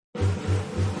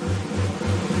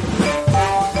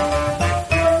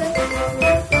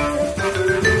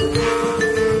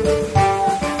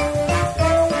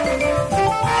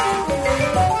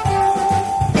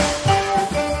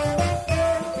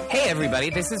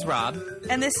This is Rob.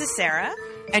 And this is Sarah.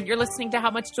 And you're listening to How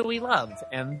Much Do We Love?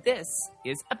 And this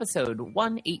is episode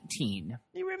 118.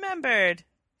 You remembered.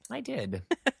 I did.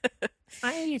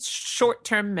 My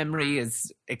short-term memory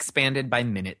is expanded by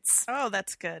minutes. Oh,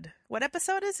 that's good. What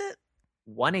episode is it?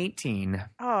 118.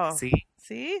 Oh.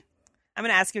 See? I'm going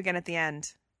to ask you again at the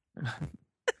end.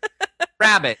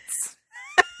 Rabbits.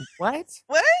 What?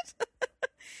 What?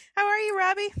 How are you,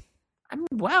 Robbie? I'm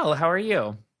well. How are you?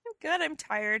 I'm good. I'm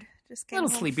tired. Just A came little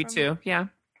home sleepy from... too. Yeah.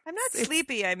 I'm not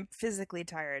sleepy. I'm physically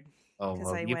tired. Oh,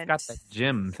 well, you've went... got the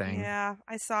gym thing. Yeah.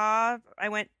 I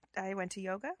went to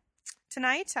yoga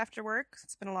tonight after work.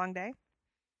 It's been a long day.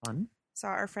 Fun. Saw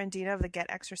our friend Dina of the Get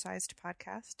Exercised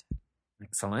podcast.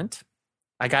 Excellent.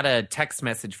 I got a text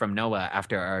message from Noah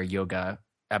after our yoga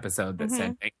episode that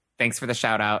said, thanks for the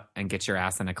shout out and get your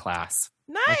ass in a class.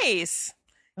 Nice.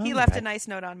 He left a nice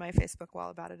note on my Facebook wall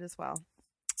about it as well.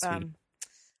 Sweet.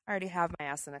 I already have my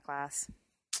ass in a class.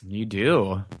 You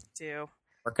do.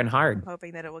 Working hard. I'm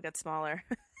hoping that it will get smaller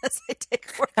as I take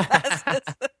more classes.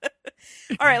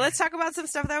 All right, let's talk about some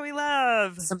stuff that we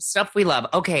love. Some stuff we love.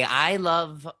 Okay, I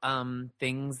love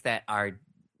things that are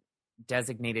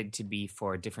designated to be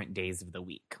for different days of the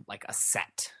week, like a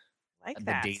set. Like the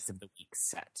that. days of the week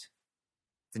set.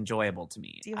 It's enjoyable to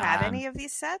me. Do you have any of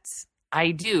these sets?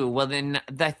 I do. Well, then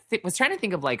was trying to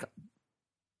think of like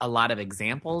a lot of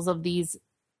examples of these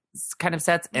kind of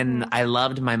sets, and I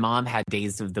loved. My mom had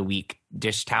days of the week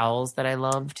dish towels that I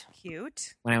loved.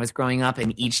 Cute. When I was growing up,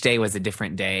 and each day was a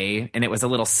different day, and it was a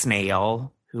little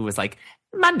snail who was like,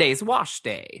 Monday's wash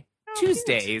day,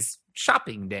 Tuesday's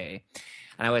shopping day,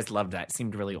 and I always loved that. It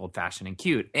seemed really old fashioned and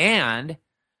cute. And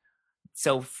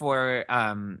so for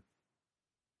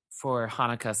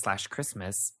Hanukkah /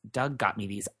 Christmas, Doug got me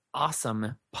these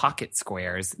awesome pocket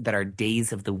squares that are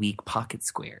days of the week pocket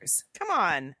squares. Come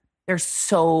on. They're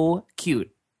so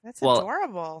cute. That's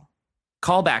adorable.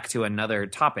 Call back to another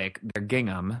topic, their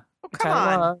gingham. Oh, come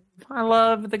on. I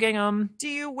love the gingham. Do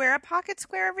you wear a pocket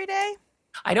square every day?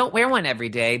 I don't wear one every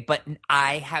day, but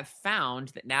I have found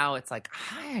that now it's like,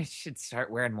 I should start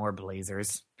wearing more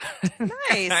blazers.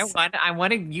 Nice. I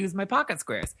want to use my pocket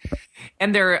squares.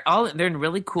 And they're in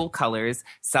really cool colors,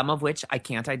 some of which I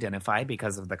can't identify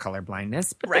because of the color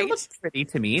blindness, but they look pretty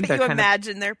to me. But you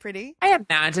imagine they're pretty? I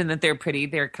imagine that they're pretty.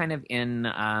 They're kind of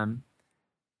in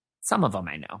some of them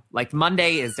I know. Like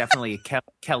Monday is definitely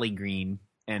Kelly green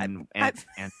and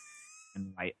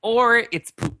white, or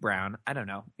it's poop brown. I don't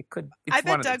know. It could. I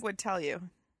bet Doug would tell you.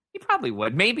 He probably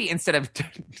would. Maybe instead of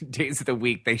days of the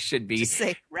week, they should be just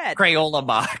say red Crayola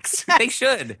box. They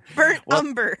should burnt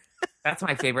umber. That's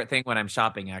my favorite thing when I'm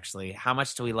shopping. Actually, how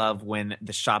much do we love when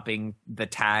the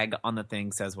tag on the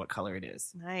thing says what color it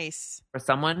is? Nice. For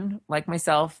someone like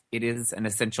myself, it is an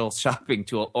essential shopping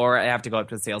tool. Or I have to go up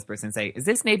to the salesperson and say, "Is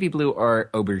this navy blue or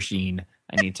aubergine?"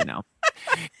 I need to know.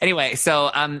 Anyway,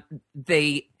 so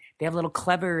they have little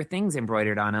clever things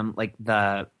embroidered on them. Like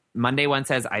the Monday one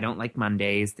says, I don't like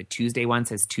Mondays. The Tuesday one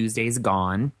says, Tuesday's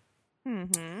gone.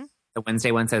 Mm-hmm. The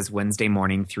Wednesday one says, Wednesday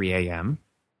morning, 3 a.m.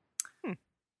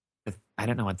 I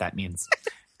don't know what that means.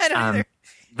 I don't either.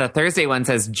 The Thursday one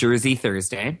says, Jersey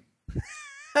Thursday.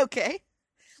 Okay.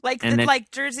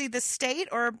 Like Jersey the state,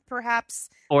 or perhaps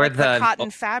or like the cotton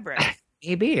fabric.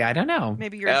 Maybe, I don't know.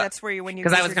 Maybe that's where when you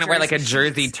because I was going to wear like a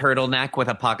jersey turtleneck with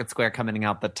a pocket square coming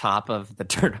out the top of the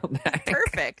turtleneck.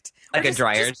 Perfect. Like a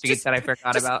dryer sheet that I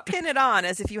forgot about. Pin it on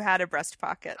as if you had a breast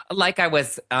pocket. Like I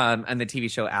was on the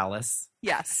TV show Alice.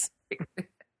 Yes.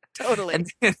 Totally.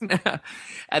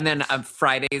 And then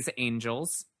Friday's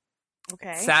Angels.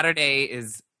 Okay. Saturday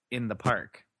is in the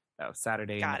park. Oh,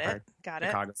 Saturday in the park. Got it.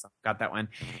 Chicago. Got that one.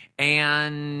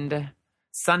 And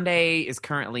Sunday is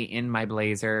currently in my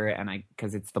blazer, and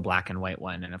because it's the black and white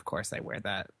one, and of course I wear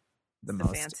that the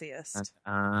most fanciest.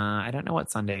 I don't know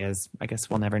what Sunday is. I guess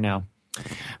we'll never know.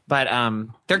 But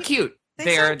they're cute.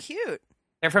 They're cute.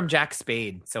 They're from Jack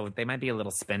Spade, so they might be a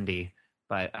little spendy.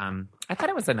 But I thought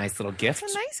it was a nice little gift.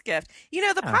 It's a nice gift. You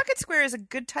know, the pocket square is a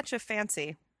good touch of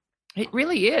fancy. It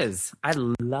really is. I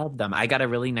love them. I got a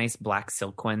really nice black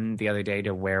silk one the other day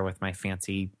to wear with my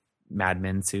fancy Mad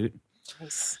Men suit.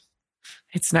 Nice.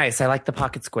 It's nice. I like the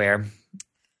pocket square.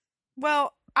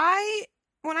 Well,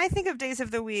 when I think of days of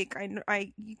the week,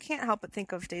 you can't help but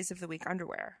think of days of the week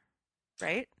underwear,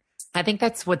 right? I think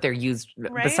that's what they're used.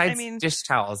 Right? Besides dish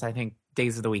towels, I think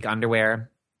days of the week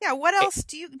underwear. Yeah. What else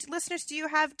listeners, do you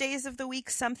have days of the week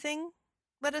something?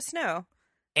 Let us know.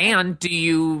 And do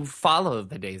you follow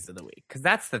the days of the week? Because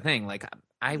that's the thing. Like,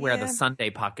 I wear the Yeah. Sunday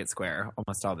pocket square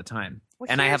almost all the time. Well,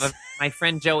 And I have here's- my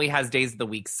friend Joey has days of the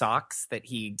week socks that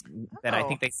I Oh.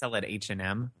 think they sell at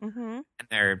H&M. Mhm. And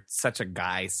they're such a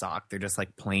guy sock. They're just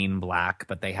like plain black,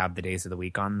 but they have the days of the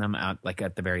week on them out like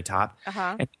at the very top.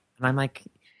 Uh-huh. And I'm like,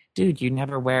 dude, you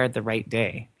never wear the right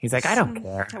day. He's like, I don't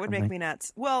care. That would I'm make like, me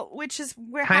nuts. Well, which is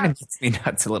where kind of gets me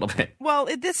nuts a little bit. Well,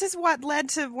 this is what led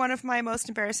to one of my most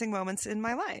embarrassing moments in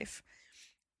my life.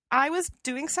 I was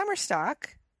doing summer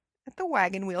stock at the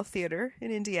Wagon Wheel Theater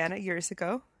in Indiana years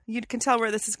ago. You can tell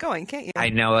where this is going, can't you? I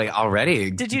know like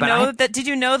already. Did you but know that? Did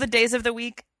you know the days of the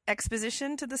week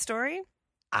exposition to the story?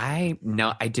 I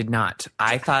did not.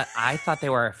 I thought they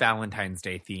were a Valentine's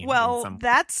Day theme. Well,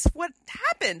 that's what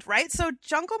happened, right? So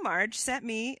Jungle Marge sent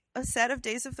me a set of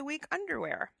Days of the Week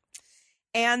underwear,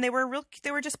 and they were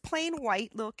just plain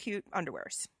white, little cute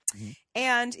underwears. Mhm.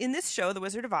 And in this show, The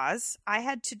Wizard of Oz, I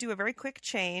had to do a very quick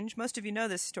change. Most of you know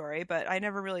this story, but I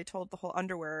never really told the whole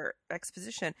underwear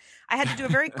exposition. I had to do a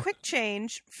very quick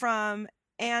change from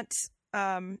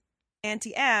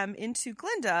Auntie M into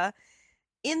Glinda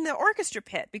in the orchestra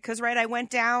pit because, right, I went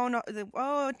down.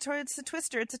 It's a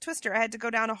twister. I had to go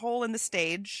down a hole in the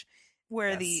stage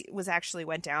where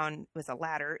went down with a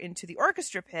ladder into the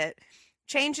orchestra pit,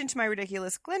 change into my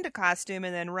ridiculous Glinda costume,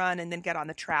 and then run and then get on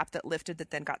the trap that lifted that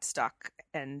then got stuck,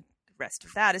 and the rest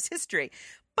of that is history.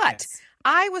 But Yes.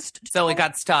 I was So it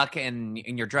got stuck and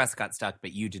your dress got stuck,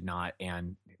 but you did not.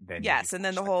 And then yes, and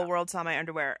then the whole world saw my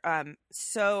underwear.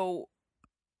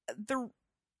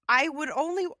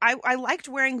 I liked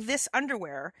wearing this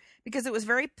underwear because it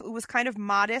was kind of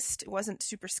modest. It wasn't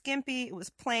super skimpy. It was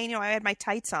plain. You know, I had my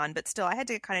tights on, but still I had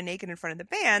to get kind of naked in front of the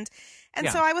band. And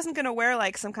Yeah. so I wasn't going to wear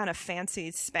like some kind of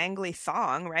fancy spangly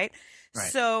thong, right?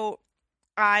 Right. So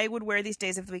I would wear these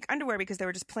Days of the Week underwear because they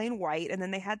were just plain white, and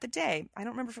then they had the day. I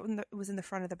don't remember if it was in the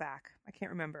front or the back. I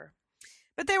can't remember.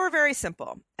 But they were very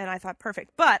simple, and I thought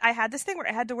perfect. But I had this thing where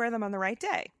I had to wear them on the right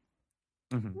day.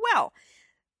 Mhm. Well,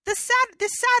 this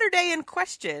Saturday in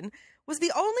question was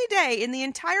the only day in the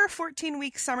entire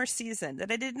 14-week summer season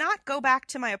that I did not go back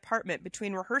to my apartment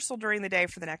between rehearsal during the day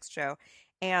for the next show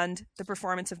and the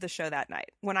performance of the show that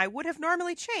night, when I would have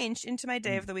normally changed into my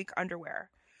Day of the Week underwear.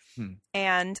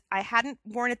 And I hadn't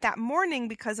worn it that morning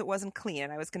because it wasn't clean,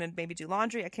 and I was going to maybe do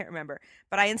laundry. I can't remember.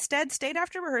 But I instead stayed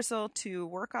after rehearsal to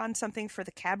work on something for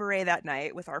the cabaret that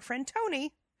night with our friend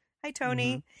Tony. Hi,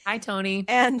 Tony. Mhm. Hi, Tony.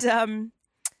 And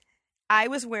I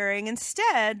was wearing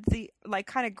instead the like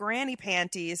kind of granny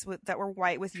panties that were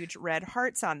white with huge red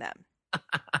hearts on them.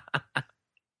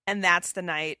 And that's the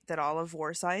night that all of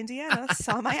Warsaw, Indiana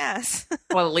saw my ass.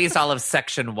 Well, at least all of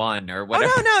section 1 or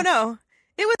whatever. Oh, no.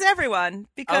 It was everyone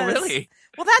because Oh, really?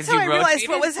 Well, that's 'Cause how you I realized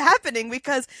what rotated? was happening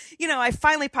because, you know, I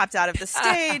finally popped out of the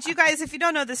stage. You guys, if you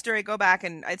don't know this story, go back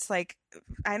and it's like,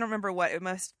 I don't remember what, it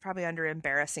must probably under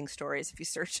embarrassing stories if you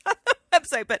search on the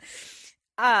website. But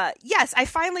yes, I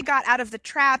finally got out of the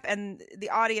trap and the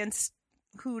audience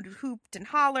hooped and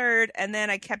hollered. And then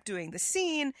I kept doing the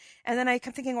scene. And then I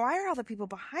kept thinking, why are all the people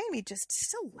behind me just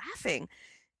still laughing?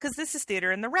 Because this is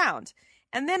theater in the round.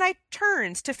 And then I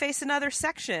turned to face another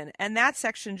section, and that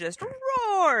section just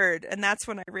roared. And that's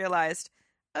when I realized,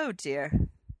 oh dear.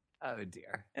 Oh,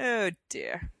 dear. Oh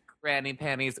dear. Granny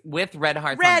panties with red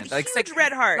hearts Red, on it. Like, huge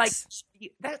red hearts.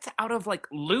 Like, that's out of, like,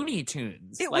 Looney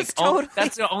Tunes. It like, was totally-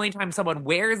 that's the only time someone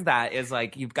wears that is,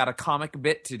 like, you've got a comic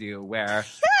bit to do where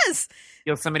Yes.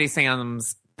 somebody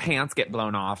Sam's pants get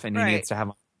blown off and he Right. needs to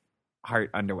have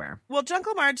heart underwear. Well,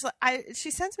 Jungle Marge,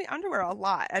 she sends me underwear a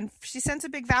lot, and she sends a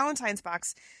big Valentine's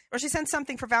box, or she sends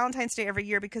something for Valentine's Day every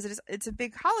year because it's a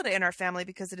big holiday in our family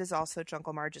because it is also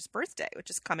Jungle Marge's birthday, which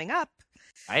is coming up.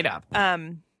 Right up.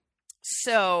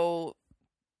 So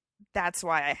that's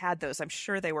why I had those. I'm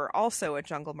sure they were also a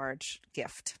Jungle Marge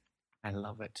gift. I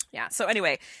love it. Yeah. So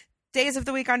anyway, Days of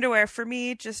the Week underwear for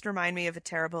me just remind me of a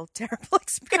terrible, terrible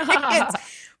experience.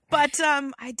 But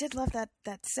I did love that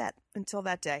set until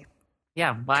that day.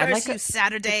 Yeah, well, I Curse like you,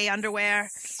 Saturday underwear.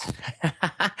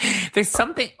 There's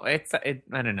something. I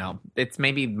don't know. It's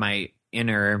maybe my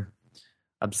inner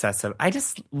obsessive.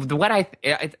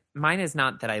 Mine is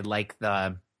not that I like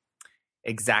the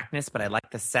exactness, but I like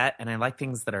the set, and I like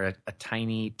things that are a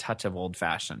tiny touch of old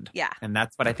fashioned. Yeah. And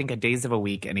that's what I think. A Days of a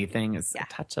Week, anything is Yeah.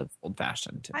 a touch of old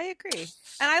fashioned. I agree.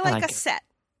 And I like like a it. set.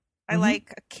 I Mhm.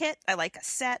 like a kit. I like a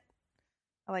set.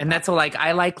 I like And all- that's what, like,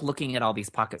 I like looking at all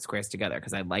these pocket squares together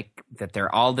because I like that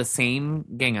they're all the same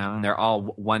gingham. They're all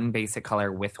one basic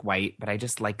color with white, but I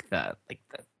just like the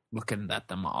looking at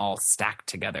them all stacked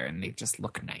together, and they just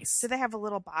look nice. Do they have a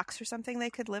little box or something they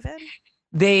could live in?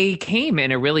 They came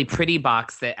in a really pretty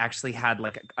box that actually had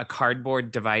like a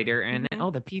cardboard divider in it. Mhm.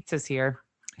 Oh, the pizza's here.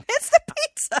 It's the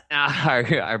pizza.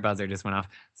 Our buzzer just went off.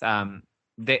 So,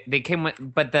 they came with,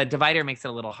 but the divider makes it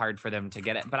a little hard for them to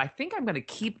get it. But I think I'm gonna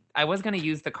I was gonna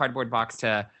use the cardboard box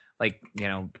to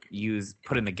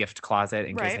put in the gift closet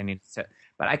in case I need to.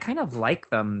 But I kind of like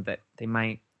them that they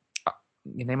might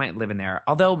live in there.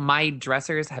 Although my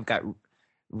dressers have got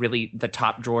really, the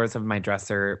top drawers of my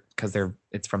dresser, because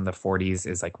it's from the 40s,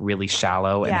 is like really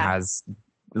shallow and has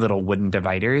little wooden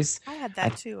dividers. I had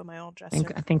that too in my old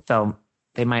dresser. I think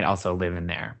they might also live in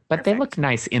there, but They look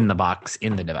nice in the box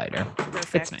in the divider.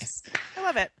 Perfect. It's nice. I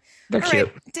love it. They're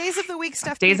cute. Right. Days of the week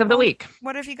stuff. Days of the week.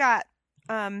 What have you got?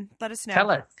 Let us know.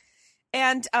 Tell us.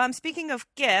 And speaking of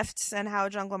gifts and how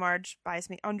Jungle Marge buys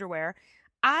me underwear,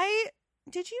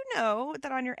 did you know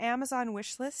that on your Amazon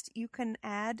wish list you can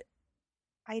add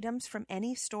items from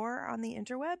any store on the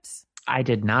interwebs? I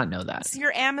did not know that. It's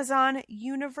your Amazon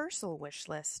Universal wish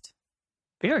list.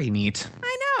 Very neat.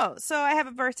 I know. So I have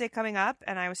a birthday coming up,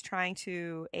 and I was trying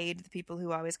to aid the people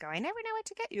who always go, I never know what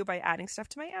to get you, by adding stuff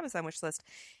to my Amazon wish list.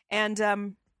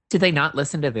 And did they not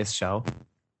listen to this show?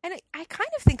 And I kind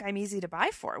of think I'm easy to buy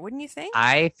for, wouldn't you think?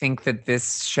 I think that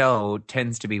this show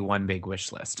tends to be one big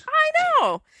wish list. I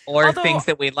know. Or things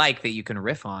that we like that you can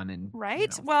riff on. And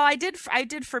right? Well, I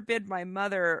did forbid my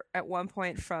mother at one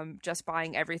point from just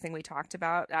buying everything we talked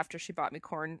about after she bought me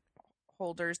corn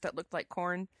holders that looked like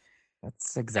corn.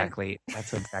 That's exactly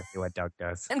what Doug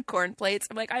does. And corn plates.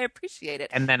 I'm like, I appreciate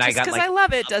it. And then just I got because I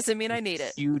love it doesn't mean I need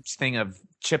it. Huge thing of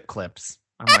chip clips.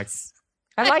 I'm like,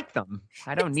 I like them.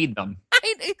 I don't need them.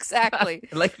 Exactly.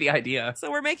 I like the idea. So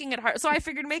we're making it hard. So I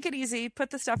figured make it easy. Put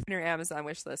the stuff in your Amazon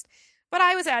wish list. But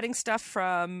I was adding stuff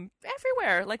from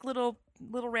everywhere, like little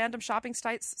random shopping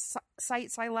sites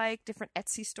I like, different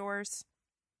Etsy stores.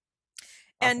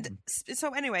 Awesome. And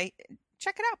so anyway,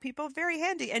 check it out, people. Very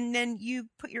handy. And then you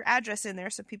put your address in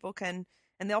there so people can,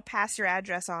 and they'll pass your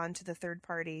address on to the third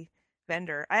party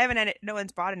vendor. I haven't no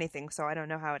one's bought anything, so I don't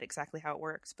know exactly how it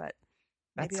works, but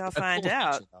maybe I'll find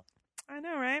out. I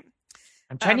know, right?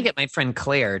 I'm trying to get my friend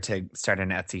Claire to start an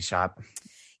Etsy shop.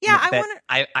 Yeah,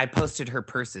 I posted her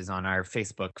purses on our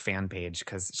Facebook fan page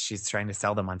because she's trying to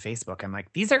sell them on Facebook. I'm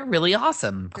like, these are really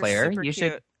awesome, Claire. You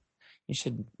should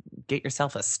get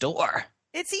yourself a store.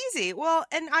 It's easy. Well,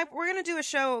 and we're going to do a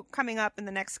show coming up in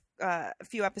the next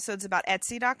few episodes about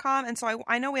Etsy.com. And so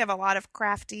I know we have a lot of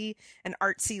crafty and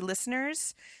artsy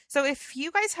listeners. So if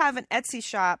you guys have an Etsy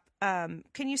shop, can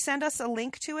you send us a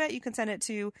link to it? You can send it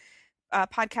to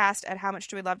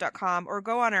podcast@howmuchdowelove.com, or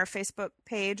go on our Facebook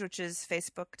page, which is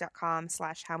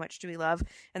facebook.com/howmuchdowelove.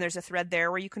 And there's a thread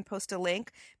there where you can post a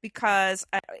link, because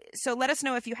so let us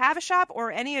know if you have a shop,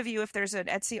 or any of you, if there's an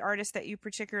Etsy artist that you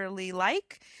particularly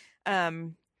like.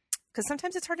 Because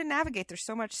sometimes it's hard to navigate. There's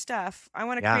so much stuff. I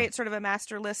want to create sort of a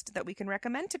master list that we can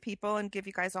recommend to people and give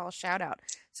you guys all a shout out.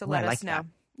 So let us know. That.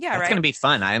 Yeah, that's going to be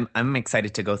fun. I'm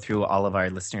excited to go through all of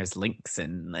our listeners' links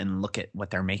and look at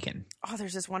what they're making. Oh,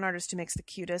 there's this one artist who makes the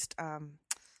cutest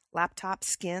laptop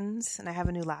skins, and I have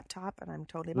a new laptop, and I'm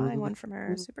totally buying one from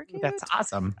her. Super cute. That's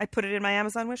awesome. I put it in my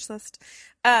Amazon wish list.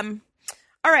 All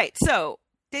right, so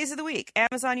days of the week,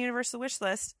 Amazon Universal wish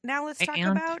list. Now let's talk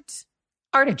about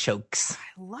artichokes. I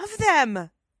love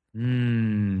them.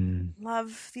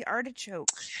 Love the artichoke.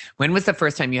 When was the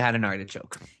first time you had an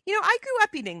artichoke? I grew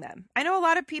up eating them. I know a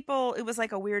lot of people, it was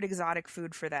like a weird exotic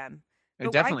food for them.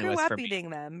 It definitely was. I grew up eating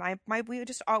them.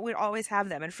 We'd always have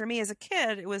them. And for me as a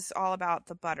kid, it was all about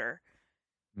the butter,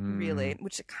 really,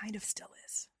 which it kind of still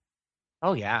is.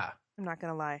 Oh, yeah. I'm not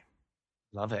going to lie.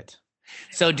 Love it.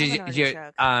 So did you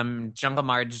Jungle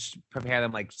Marge prepare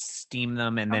them, like steam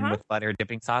them and then with butter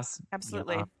dipping sauce?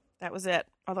 Absolutely. Yeah. That was it.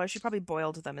 Although she probably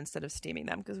boiled them instead of steaming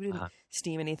them, because we didn't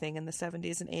steam anything in the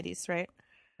 70s and 80s, right?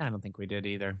 I don't think we did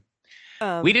either.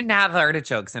 We didn't have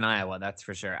artichokes in Iowa, that's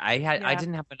for sure. I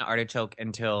didn't have an artichoke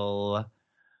until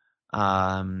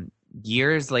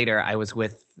years later. I was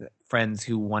with friends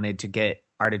who wanted to get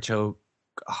artichoke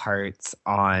hearts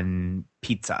on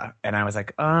pizza, and I was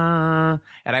like, and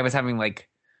I was having like,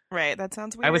 right, that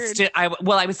sounds weird. I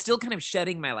was still kind of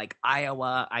shedding my like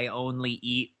Iowa, I only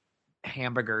eat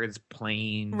hamburgers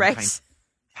plain kind of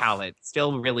palate,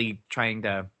 still really trying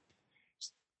to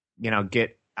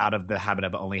get out of the habit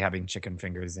of only having chicken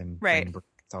fingers and burgers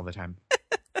all the time.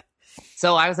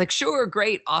 So I was like, sure,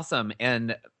 great, awesome.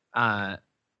 And I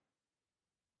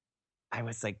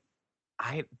was like,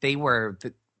 they were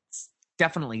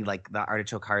definitely like the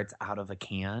artichoke hearts out of a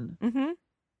can,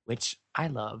 which I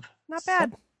love. Not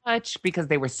bad. So much, because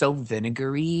they were so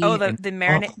vinegary. Oh, the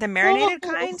marinated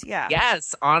kind? Yeah.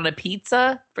 Yes, on a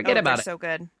pizza. Forget about it. So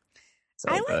good. So,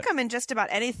 I like but them in just about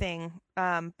anything,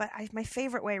 but my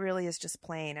favorite way really is just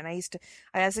plain. And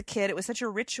as a kid, it was such a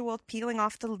ritual peeling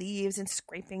off the leaves and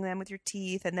scraping them with your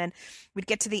teeth. And then we'd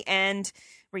get to the end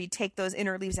where you take those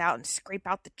inner leaves out and scrape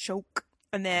out the choke.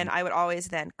 And then I would always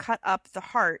then cut up the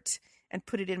heart and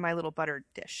put it in my little buttered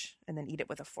dish and then eat it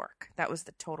with a fork. That was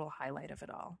the total highlight of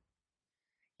it all.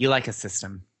 you like a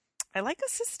system. I like a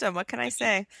system. What can I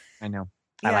say? I know.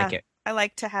 Yeah, I like it. I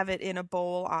like to have it in a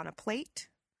bowl on a plate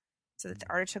so that the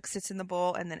artichoke sits in the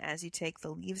bowl, and then as you take the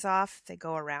leaves off, they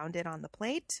go around it on the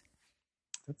plate.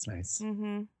 That's nice.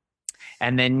 Mm-hmm.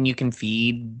 And then you can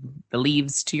feed the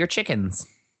leaves to your chickens.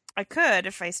 I could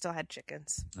if I still had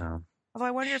chickens. Oh, Although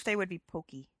I wonder if they would be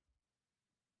pokey.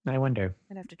 I wonder.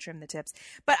 I'd have to trim the tips.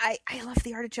 But I love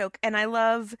the artichoke, and I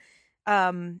love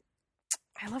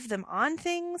them on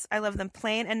things. I love them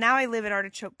plain. And now I live in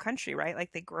artichoke country, right?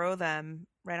 Like they grow them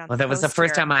right on Well, the that was the coast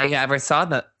first here. time I ever saw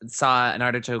an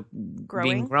artichoke Growing?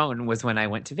 being grown was when I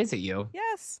went to visit you.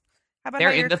 Yes. How about They're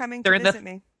how in you're the- coming they're to in the- visit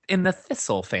me? In the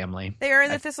thistle family. They are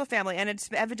in the thistle family, and it's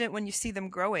evident when you see them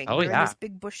growing. Oh, They're in yeah. this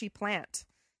big bushy plant.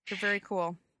 They're very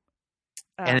cool.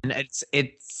 And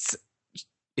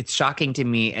it's shocking to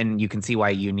me, and you can see why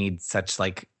you need such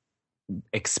like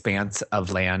expanse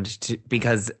of land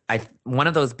because one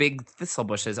of those big thistle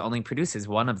bushes only produces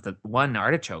one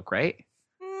artichoke, right?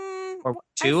 Or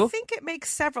two? I think it makes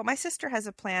several. My sister has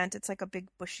a plant. It's like a big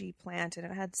bushy plant, and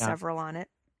it had several on it.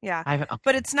 Yeah. Okay.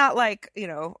 But it's not like,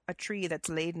 a tree that's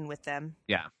laden with them.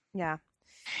 Yeah. Yeah.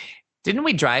 Didn't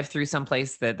we drive through some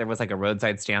place that there was like a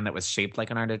roadside stand that was shaped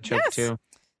like an artichoke Yes. too?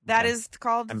 That Okay. is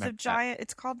called I the meant that. giant.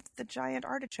 It's called the giant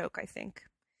artichoke, I think.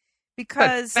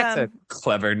 Because That's a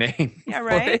clever name. yeah, for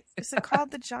right? it. Is it called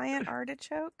the giant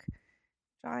artichoke?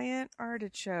 Giant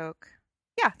artichoke.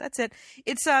 Yeah, that's it.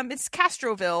 It's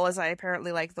Castroville, as I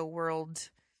apparently like the world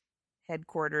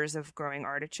headquarters of growing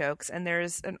artichokes, and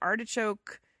there's an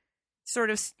artichoke sort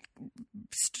of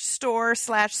store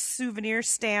 / souvenir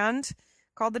stand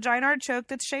called the Giant Artichoke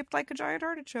that's shaped like a giant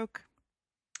artichoke.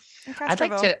 In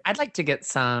Castroville. I'd like to get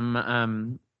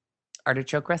some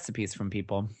artichoke recipes from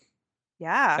people.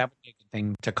 Yeah. That would be a good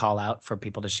thing to call out for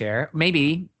people to share.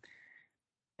 Maybe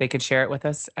they could share it with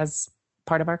us as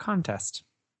part of our contest.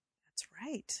 That's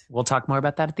right. We'll talk more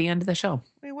about that at the end of the show.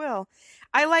 We will.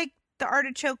 I like the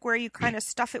artichoke where you kind of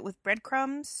stuff it with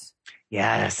breadcrumbs and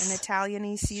Yes.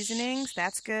 Italian-y seasonings.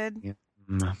 That's good. Yeah.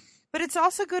 Mm. But it's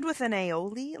also good with an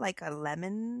aioli, like a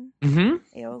lemon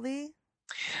Mm-hmm. aioli.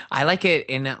 I like it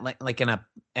in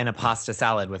a pasta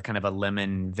salad with kind of a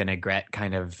lemon vinaigrette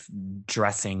kind of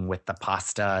dressing with the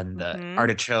pasta and the Mhm.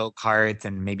 artichoke hearts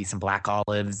and maybe some black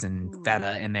olives and Ooh.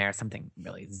 feta in there. Something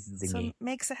really So zingy. it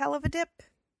makes a hell of a dip.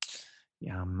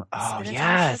 Yum. Oh, Spinach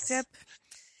yes. artichoke dip.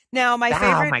 Now, my Oh,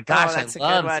 favorite. my gosh. that's I a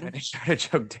love good one. spinach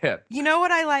artichoke dip. You know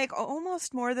what I like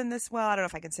almost more than this? Well, I don't know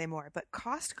if I can say more, but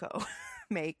Costco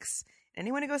makes.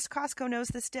 Anyone who goes to Costco knows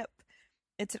this dip.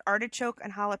 It's an artichoke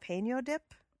and jalapeno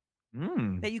dip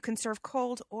Mm. that you can serve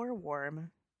cold or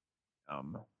warm.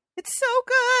 Um, It's so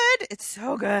good. It's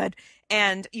so good.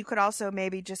 And you could also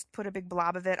maybe just put a big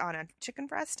blob of it on a chicken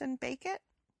breast and bake it.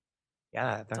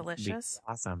 yeah, that would be Delicious.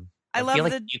 awesome. I love feel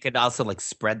like the- you could also like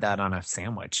spread that on a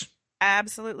sandwich.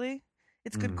 Absolutely.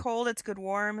 It's good Mm. cold. It's good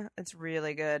warm. It's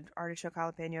really good. Artichoke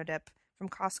jalapeno dip from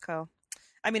Costco.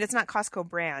 I mean, it's not Costco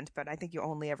brand, but I think you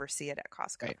only ever see it at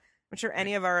Costco. Right. I'm sure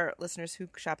any of our listeners who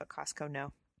shop at Costco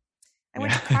know. I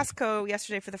went Yeah. to Costco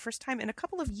yesterday for the first time in a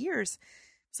couple of years.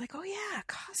 I was like, oh yeah,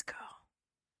 Costco.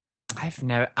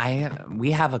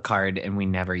 We have a card and we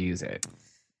never use it.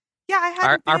 Yeah, I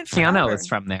haven't been Our in piano forever. is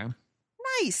from there.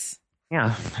 Nice.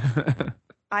 Yeah.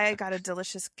 I got a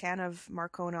delicious can of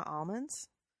Marcona almonds.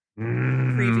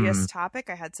 Mm. Previous topic.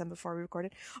 I had some before we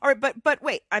recorded. All right, but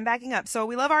wait, I'm backing up. So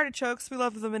we love artichokes. We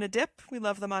love them in a dip. We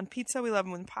love them on pizza. We love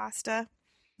them in pasta.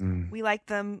 Mm. We like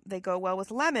them. They go well with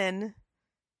lemon,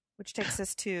 which takes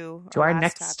us to our last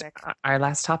next topic. our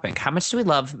last topic. How much do we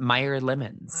love Meyer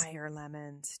lemons? Meyer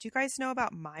lemons. Do you guys know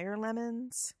about Meyer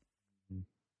lemons?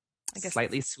 I guess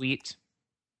Slightly sweet.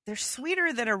 they're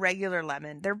sweeter than a regular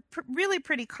lemon. They're really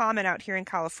pretty common out here in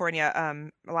California.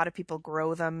 A lot of people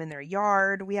grow them in their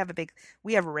yard. We have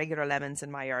regular lemons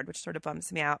in my yard, which sort of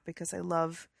bums me out because I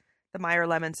love the Meyer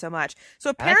lemon so much. So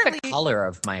I like apparently, the color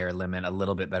of Meyer lemon a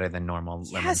little bit better than normal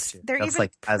lemons. yes, Too. they're That's even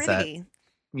like pretty.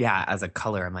 as a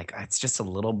color, I'm like, it's just a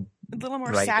little More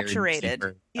brighter, saturated.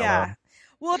 deeper Yeah. color.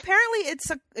 Well, apparently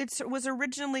it was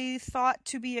originally thought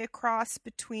to be a cross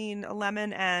between a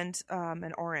lemon and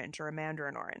an orange or a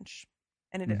mandarin orange.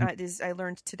 And it is, I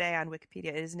learned today on Wikipedia,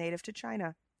 it is native to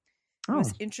China. It Oh.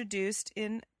 was introduced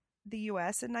in the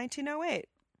U.S. in 1908.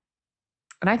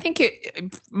 And I think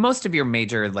most of your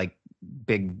major like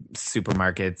big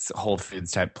supermarkets, Whole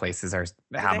Foods type places have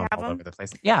they them have all them? over the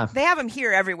place. Yeah. They have them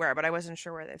here everywhere, but I wasn't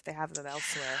sure if they have them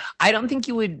elsewhere. I don't think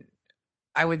you would.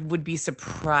 I would be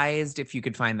surprised if you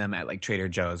could find them at like Trader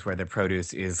Joe's, where the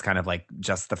produce is kind of like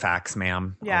just the facts,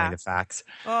 ma'am. Yeah. Only the facts.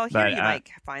 Well, here But, you might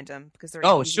find them because they're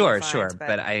Oh, easy to sure, find, sure.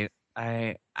 But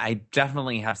I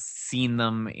definitely have seen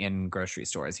them in grocery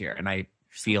stores here, and I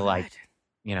so feel like, good.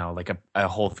 you know, like a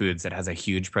Whole Foods that has a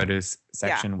huge produce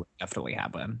section would definitely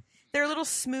have one. They're a little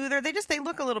smoother. They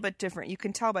look a little bit different. You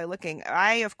can tell by looking.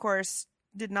 I, of course,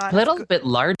 did not. A little bit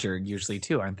larger usually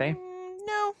too, aren't they?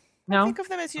 No. No. I think of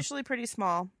them as usually pretty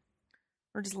small.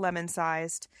 Or just lemon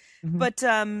sized. Mhm. But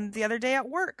the other day at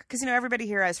work, because everybody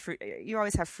here has fruit. You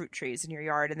always have fruit trees in your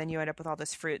yard, and then you end up with all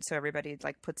this fruit. So everybody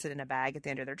like puts it in a bag at the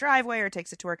end of their driveway or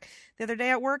takes it to work. The other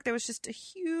day at work, there was just a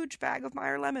huge bag of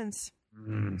Meyer lemons.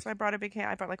 So I brought a big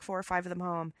I brought like 4 or 5 of them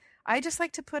home. I just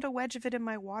like to put a wedge of it in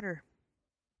my water.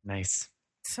 Nice.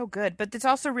 So good, but it's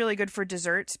also really good for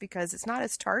desserts because it's not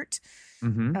as tart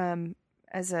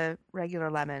as a regular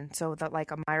lemon. So that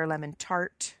like a Meyer lemon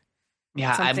tart.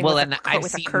 Yeah, Something well, with and a, I've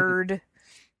with seen a curd.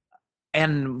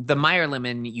 And the Meyer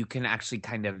lemon, you can actually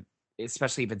kind of,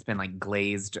 especially if it's been like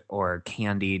glazed or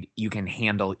candied, you can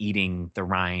handle eating the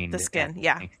rind, The skin, and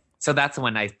yeah. everything. So that's the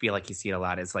one I feel like you see it a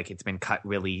lot. Is like it's been cut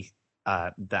really.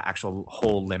 The actual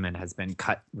whole lemon has been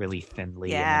cut really thinly.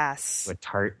 Yes, with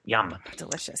tart. Yum.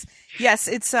 delicious. Yes,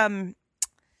 it's Yum.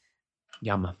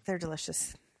 they're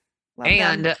delicious. Love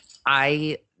And them.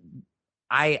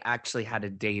 I actually had a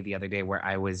day the other day where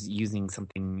I was using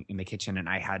something in the kitchen, and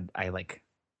I had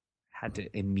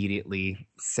to immediately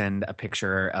send a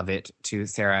picture of it to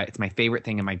Sarah. It's my favorite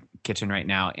thing in my kitchen right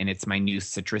now, and it's my new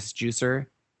citrus juicer.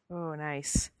 Oh,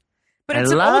 nice. But I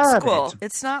it's old love school. it.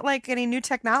 It's not like any new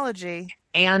technology.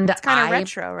 And It's kind of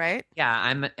retro, right?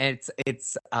 Yeah,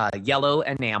 it's yellow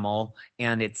enamel,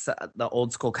 and it's the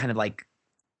old school kind of like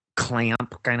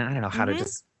clamp kind of. I don't know how to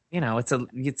just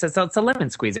it's a lemon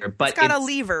squeezer, but It's got a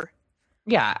lever.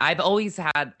 Yeah, I've always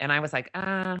had, and I was like,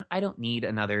 I don't need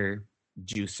another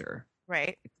juicer.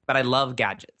 Right. But I love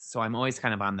gadgets, so I'm always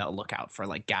kind of on the lookout for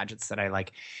like gadgets that I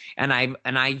like. And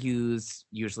I use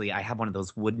usually I have one of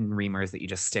those wooden reamers that you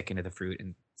just stick into the fruit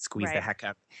and squeeze the heck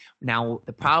out. Now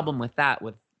the problem with that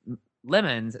with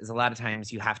lemons is a lot of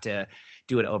times you have to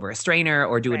do it over a strainer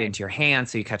or do it into your hand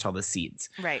so you catch all the seeds.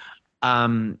 Right.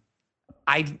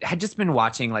 I had just been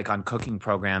watching like on cooking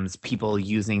programs people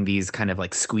using these kind of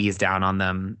like squeeze down on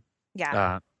them.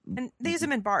 Yeah. And they use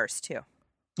them in bars too.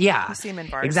 Yeah, You see them in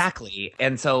bars. exactly.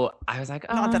 And so I was like,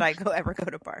 Not that I ever go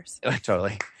to bars.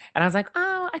 Totally. And I was like,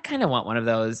 I kind of want one of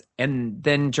those. And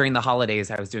then during the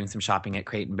holidays, I was doing some shopping at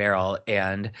Crate and Barrel,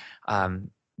 and I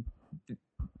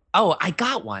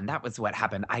got one. That was what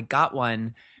happened. I got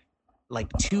one like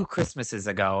 2 Christmases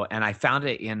ago, and I found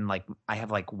it in like I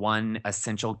have like one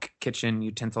essential kitchen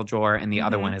utensil drawer, and the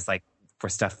other one is like for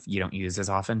stuff you don't use as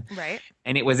often. Right.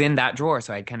 And it was in that drawer,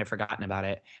 so I'd kind of forgotten about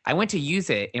it. I went to use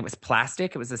it. It was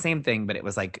plastic. It was the same thing, but it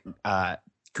was like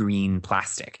green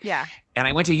plastic. Yeah. And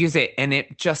I went to use it, and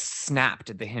it just snapped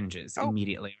at the hinges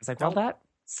immediately. I was like, well, that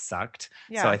sucked.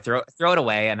 Yeah. So I throw it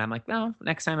away, and I'm like, no,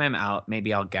 next time I'm out,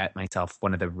 maybe I'll get myself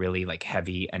one of the really like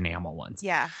heavy enamel ones.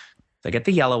 Yeah. So I get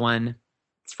the yellow one.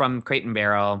 It's from Crate and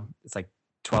Barrel. It's like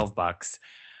 $12.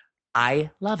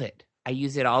 I love it. I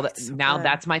use it all now. good.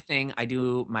 That's my thing. I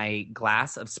do my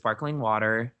glass of sparkling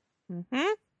water, Mm-hmm.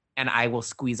 and I will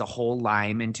squeeze a whole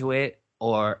lime into it,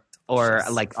 or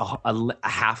like a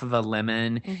half of a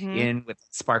lemon in with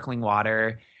sparkling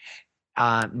water.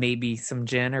 Maybe some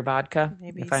gin or vodka.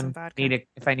 Maybe if some I vodka.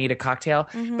 if I need a cocktail.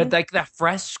 But like that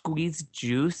fresh squeezed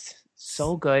juice,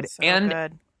 so good, So and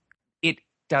good.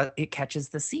 it catches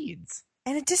the seeds.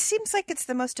 And it just seems like it's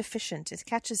the most efficient. It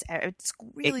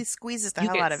really squeezes the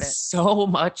hell out of it. So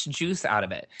much juice out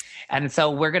of it. And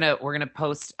so we're gonna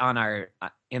post on our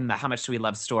in the How Much Do We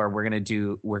Love store. We're gonna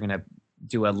do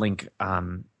a link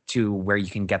to where you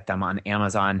can get them on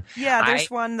Amazon. Yeah, there's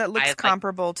one that looks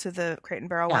comparable to the Crate and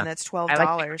Barrel one that's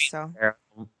 $12. So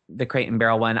the Crate and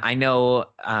Barrel one, I know,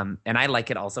 and I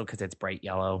like it also because it's bright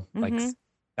yellow. Like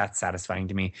that's satisfying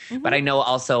to me. But I know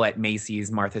also at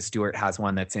Macy's, Martha Stewart has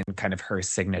one that's in kind of her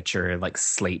signature, like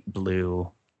slate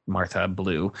blue, Martha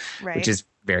blue, which is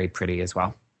very pretty as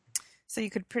well. So you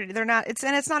could they're not, it's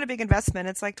not a big investment.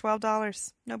 It's like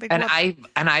 $12. No big And whoop.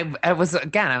 I was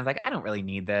like, I don't really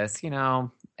need this,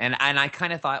 And I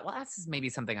kind of thought, well, this is maybe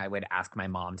something I would ask my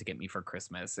mom to get me for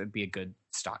Christmas. It'd be a good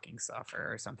stocking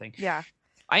stuffer or something. Yeah.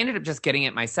 I ended up just getting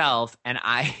it myself, and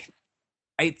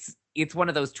it's one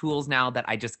of those tools now that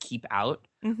I just keep out.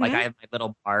 Like I have my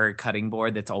little bar cutting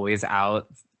board that's always out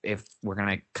if we're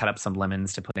gonna cut up some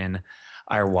lemons to put in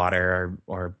our water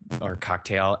or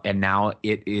cocktail, and now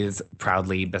it is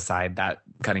proudly beside that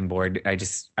cutting board.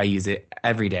 I use it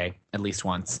every day at least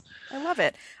once. I love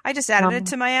it. I just added it Um,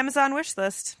 to my Amazon wish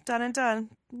list. Done and done.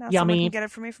 Now someone can Yummy. get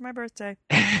it for me for my birthday.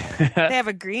 They have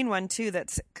a green one too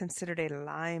that's considered a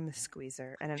lime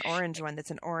squeezer, and an orange one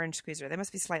that's an orange squeezer. They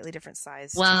must be slightly different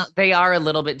sized. Well, they are a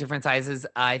little bit different sizes.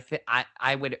 I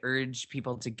would urge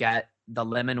people to get the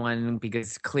lemon one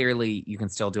because clearly you can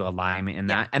still do a lime in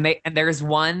that. And there's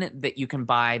one that you can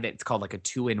buy that's called like a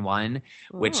 2-in-1,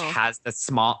 which Ooh. has the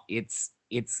small. It's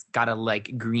got a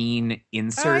like green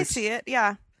insert. Oh, I see it.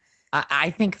 Yeah, I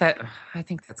think that's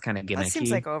kind of gimmicky. that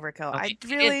seems like overkill. Okay. I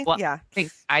really, Well, yeah,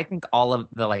 I think all of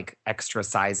the like extra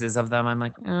sizes of them, I'm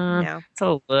like, yeah. it's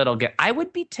a little good. I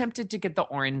would be tempted to get the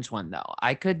orange one though.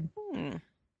 I could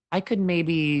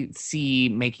maybe see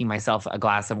making myself a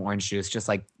glass of orange juice, just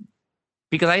like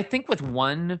because I think with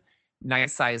one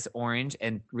nice size orange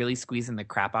and really squeezing the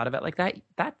crap out of it like that,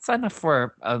 that's enough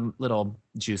for a little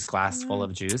juice glass full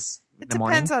of juice in It the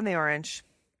morning. depends on the orange.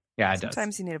 Yeah, it does.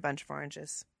 Sometimes you need a bunch of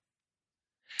oranges.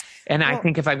 And I Well-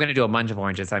 think if I'm going to do a bunch of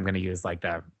oranges, I'm going to use like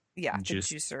the Yeah, juice.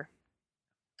 the juicer.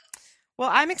 Well,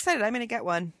 I'm excited. I'm going to get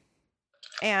one,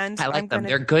 and I like I'm them. gonna,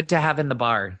 They're good to have in the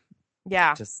bar.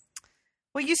 yeah. Just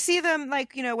Well, you see them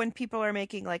like, when people are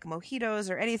making like mojitos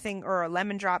or anything or a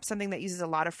lemon drop, something that uses a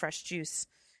lot of fresh juice.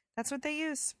 That's what they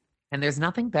use. and there's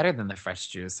nothing better than the fresh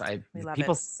juice. We love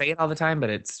People it. say it all the time, but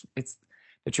it's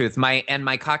the truth. My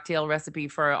cocktail recipe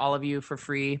for all of you for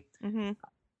free.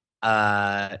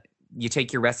 Mm-hmm. You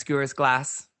take your rescuer's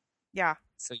glass, Yeah.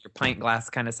 so your pint glass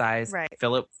kind of size. Right.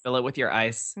 Fill it with your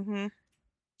ice. Mm-hmm.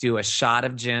 Do a shot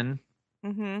of gin,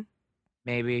 Mm-hmm.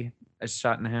 maybe a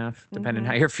shot and a half, depending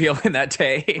how you're feeling that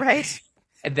day. Right.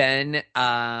 And then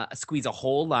squeeze a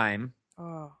whole lime.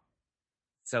 Oh.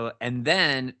 So and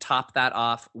then top that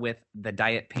off with the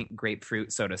Diet Pink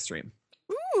Grapefruit Soda Stream.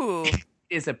 Ooh. It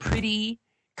is a pretty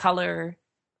color.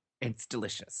 It's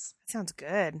delicious. That sounds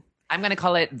good. I'm going to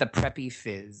call it the Preppy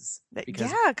Fizz.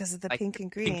 Yeah, because of the like pink and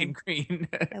green. Pink and green.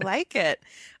 I like it.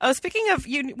 Oh, speaking of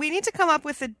we need to come up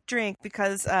with a drink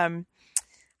because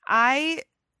I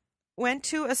went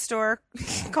to a store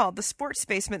called the Sports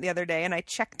Basement the other day, and I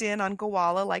checked in on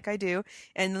Gowalla like I do,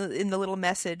 and in the little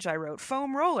message I wrote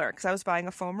foam roller because I was buying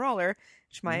a foam roller,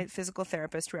 which my physical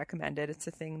therapist recommended. It's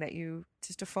a thing that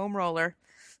just a foam roller.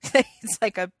 It's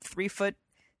like a 3-foot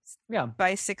Yeah.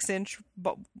 by 6-inch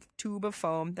tube of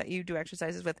foam that you do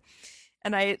exercises with.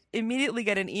 And I immediately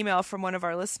get an email from one of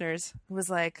our listeners who was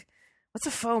like, "What's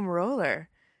a foam roller?"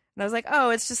 And I was like, "Oh,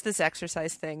 it's just this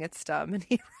exercise thing. It's dumb." And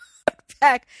he wrote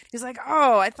back, he's like,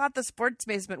 "Oh, I thought the Sports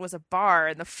Basement was a bar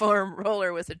and the foam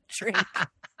roller was a drink."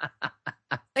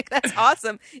 Like, that's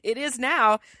awesome. It is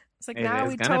now. It's like, It now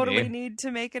is we gonna totally be. need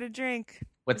to make it a drink.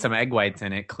 With some egg whites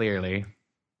in it, clearly.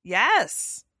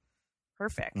 Yes.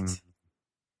 Perfect. Mm.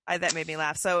 That made me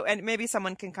laugh. So, and maybe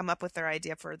someone can come up with their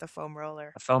idea for the foam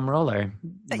roller A foam roller.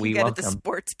 that We you get welcome. at the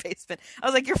Sports Basement. I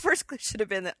was like, your first clue should have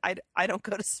been that I don't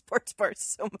go to sports bars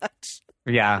so much.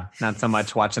 Yeah, not so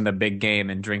much watching the big game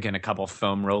and drinking a couple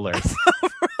foam rollers.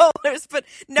 Rollers, but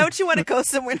don't you want to go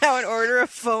somewhere now and order a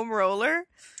foam roller?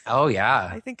 Oh, yeah.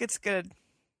 I think it's good.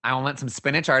 I want some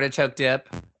spinach artichoke dip,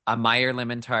 a Meyer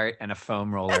lemon tart, and a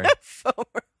foam roller Foam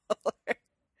roller.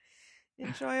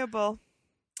 Enjoyable.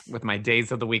 with my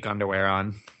days of the week underwear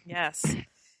on. Yes.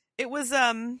 It was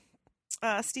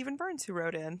Stephen Burns who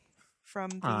wrote in from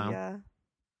the I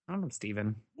don't know,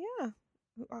 Steven.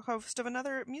 host of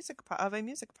another music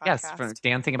podcast. Yes, from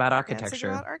Dancing About Dancing Architecture.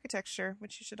 About Architecture,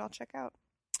 which you should all check out.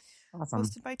 Awesome.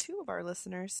 Hosted by 2 of our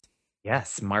listeners.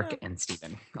 Yes, Mark and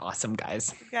Steven. Awesome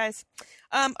guys. Good guys.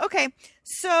 Okay,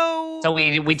 so So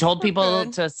we told We're people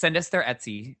good. to send us their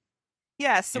Etsy.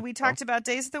 yeah, so we info. talked about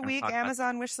days of the Gonna week, talk about-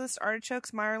 Amazon wishlist,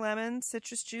 artichokes, Meyer lemon,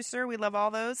 citrus juicer. We love all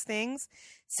those things.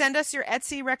 Send us your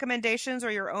Etsy recommendations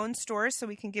or your own stores so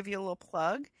we can give you a little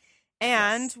plug.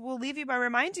 And Yes. we'll leave you by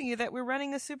reminding you that we're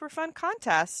running a super fun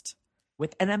contest.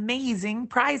 With an amazing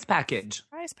prize package.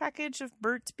 Prize package of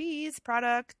Burt's Bees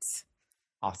products.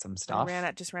 Awesome I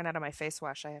stuff. just ran out of my face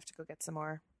wash. I have to go get some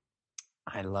more.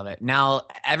 I love it. Now,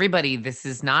 everybody, this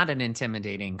is not an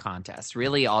intimidating contest.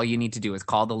 Really, all you need to do is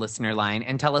call the listener line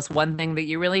and tell us one thing that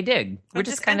you really dig. We're And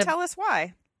just kind and of tell us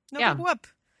why. No Yeah. big whoop.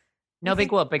 no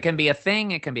big whoop. It can be a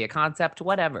thing. It can be a concept.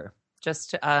 Whatever.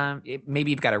 Just maybe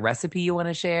you've got a recipe you want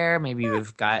to share. Maybe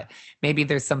maybe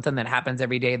there's something that happens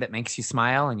every day that makes you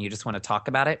smile and you just want to talk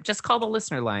about it. Just call the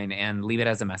listener line and leave it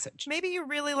as a message. Maybe you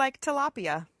really like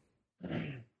tilapia.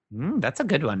 That's a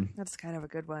good one. That's kind of a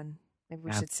good one. Maybe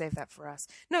we Yeah. should save that for us.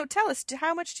 No, tell us,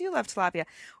 how much do you love tilapia?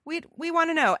 We want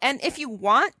to know. And if you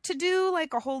want to do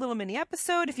like a whole little mini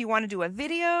episode, if you want to do a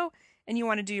video and you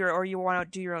want to do your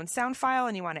own sound file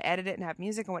and you want to edit it and have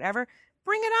music and whatever,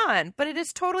 bring it on. But it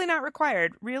is totally not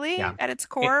required. Really, Yeah. at its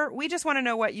core, we just want to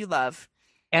know what you love.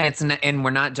 And we're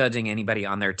not judging anybody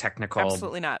on their technical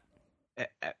Absolutely not.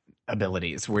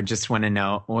 abilities. We just want to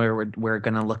know. We're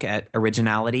going to look at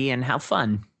originality and have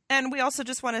fun. And we also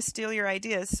just want to steal your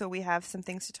ideas so we have some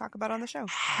things to talk about on the show.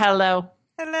 Hello.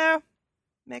 Hello.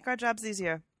 Make our jobs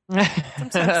easier.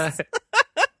 Sometimes.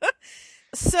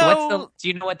 So, do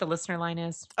you know what the listener line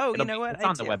is? you know what? It's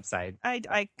on the website. I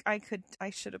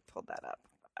should have pulled that up.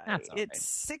 That's all right.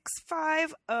 It's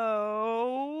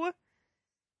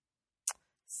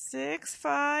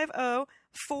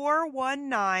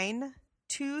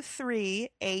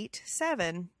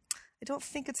 650-419-2387. I don't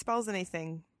think it spells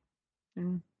anything.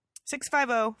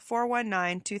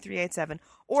 650-419-2387.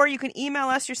 Or you can email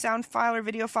us your sound file or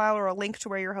video file or a link to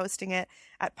where you're hosting it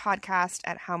at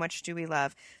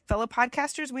podcast@howmuchdowelove. Fellow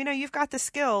podcasters, we know you've got the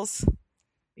skills.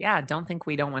 Yeah, don't think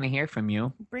we don't want to hear from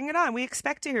you. Bring it on. We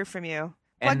expect to hear from you.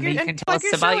 And you can tell us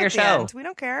plug about your at the show. end. We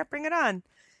don't care. Bring it on.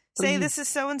 Say Please. this is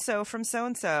so-and-so from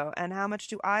so-and-so, and how much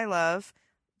do I love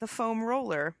the foam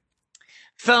roller?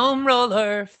 Foam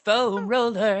roller, foam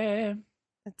roller.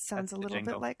 It sounds That's a the little bit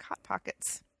jingle. like Hot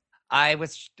Pockets. I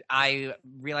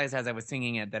realized as I was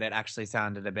singing it that it actually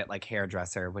sounded a bit like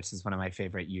Hairdresser, which is one of my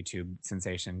favorite YouTube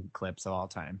sensation clips of all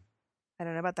time. I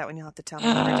don't know about that one. You'll have to tell me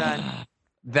when we're done.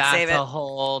 That's Save it. a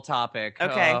whole topic.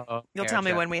 Okay. Oh, You'll tell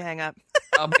me when we hang up.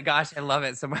 Oh my gosh, I love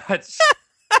it so much.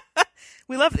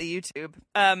 We love the YouTube.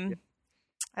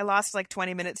 I lost like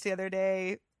 20 minutes the other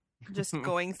day just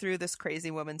going through this crazy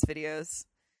woman's videos.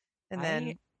 And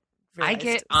then I realized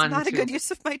get it's not a onto- good use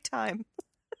of my time.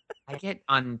 I get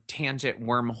on tangent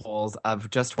wormholes of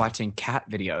just watching cat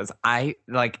videos. I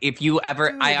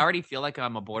already feel like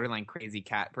I'm a borderline crazy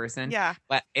cat person. Yeah.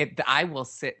 But I will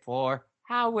sit for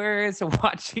hours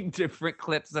watching different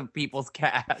clips of people's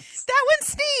cats. That one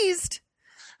sneezed.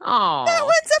 Oh, That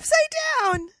one's upside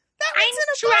down. That one's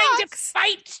in a box.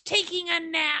 fight taking a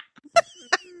nap.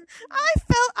 I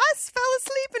fell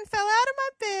asleep and fell out of my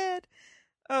bed.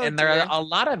 Oh, And there dear. are a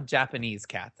lot of Japanese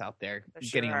cats out there There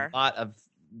sure getting are. a lot of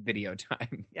video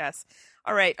time. Yes.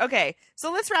 All right. Okay.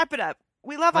 So let's wrap it up.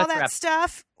 We love all Let's that wrap.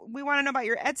 stuff. We want to know about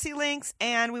your Etsy links,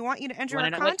 and we want you to enter our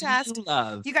Wanna know what contest. you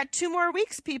love. You got 2 more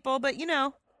weeks, people, but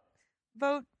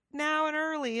vote now and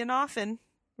early and often.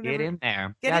 Get in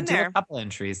there. Get yeah, in do there. a couple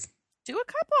entries. Do a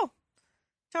couple.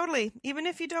 Totally. Even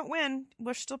if you don't win,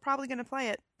 we're still probably going to play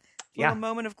it. A little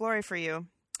moment of glory for you.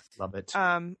 Love it.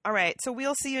 All right. So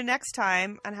we'll see you next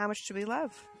time on How Much Do We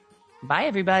Love? Bye,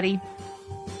 everybody.